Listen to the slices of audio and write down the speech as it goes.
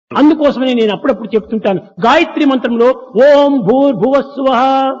అందుకోసమనే నేను అప్పుడప్పుడు చెప్తుంటాను, గాయత్రి మంత్రంలో ఓం భూర్భువస్సువః.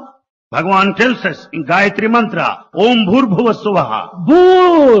 Bhagavan tells us in Gayatri Mantra, Om Bhurbhuvassuvaha.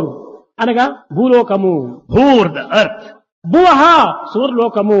 భూర్ అనగా భూలోకము, Bhur, the earth. భువః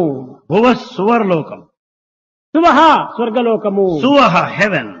స్వర్లోకము, Bhuvas, Suvarlokam. సువః స్వర్గలోకము, Suvaha,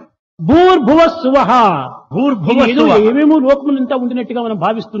 heaven. భూర్భువస్సువః. Bhurbhuvassuvaha. ఏమేమో లోకములంతా ఉండినట్టుగా మనం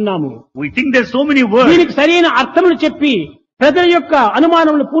భావిస్తున్నాము. We think there's so many words. దీనికి సరైన అర్థములు చెప్పి ప్రజల యొక్క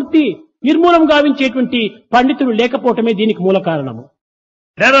అనుమానములు పూర్తి నిర్మూలం గావించేటువంటి పండితులు లేకపోవటమే దీనికి మూల కారణము.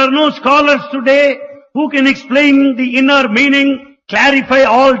 There are no scholars today who can explain the inner meaning, clarify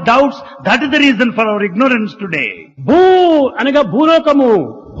all doubts. That is the reason for our ignorance today. భూ అనగా భూలోకము,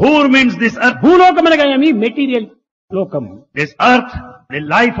 Bhur means this earth. భూలోకం అనగా ఏమి? మెటీరియల్ లోకము. This earth, the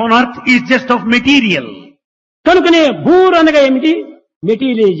life on earth is just of material. కనుకనే భూర్ అనగా ఏమిటి?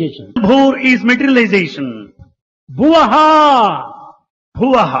 Materialisation. Bhur is materialization. భువః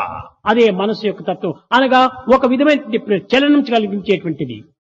Bhuvaha. అదే మనసు యొక్క తత్వం అనగా ఒక విధమైన చలనం కలిగించేటువంటిది.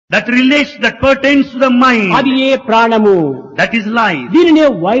 That relates, that pertains to the mind. అది ఏ ప్రాణము. That is life. దీనినే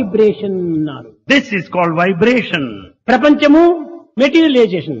వైబ్రేషన్ అన్నారు. This is called vibration. ప్రపంచము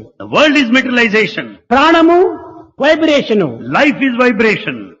materialisation, The world is materialization. ప్రాణము వైబ్రేషను, Life is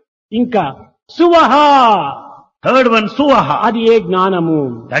vibration. ఇంకా సువహ Third one, Suvaha. అది ఏ జ్ఞానము.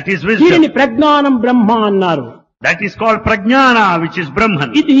 That is దీనిని wisdom. ప్రజ్ఞానం బ్రహ్మ అన్నారు. That is called Prajnana, which is Brahman.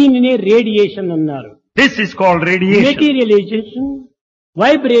 ఇది దీనినే రేడియేషన్ అన్నారు. This is called radiation. Materialisation,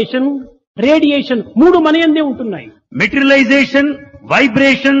 vibration, radiation మూడు మన యందే ఉంటున్నాయి. Materialization,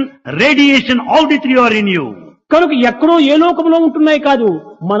 vibration, radiation, all the three are in you. కనుక ఎక్కడో ఏ లోకములో ఉంటున్నాయి కాదు,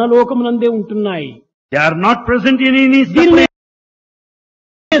 మన లోకమునందే ఉంటున్నాయి. They are not present in any దీనిని separate.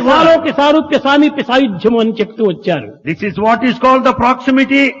 సాలోక్య సారూప్య సామీప్య సాయుధ్యము అని చెప్తూ వచ్చారు. This is what is called the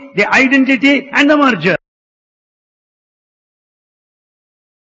proximity, the identity and the merger.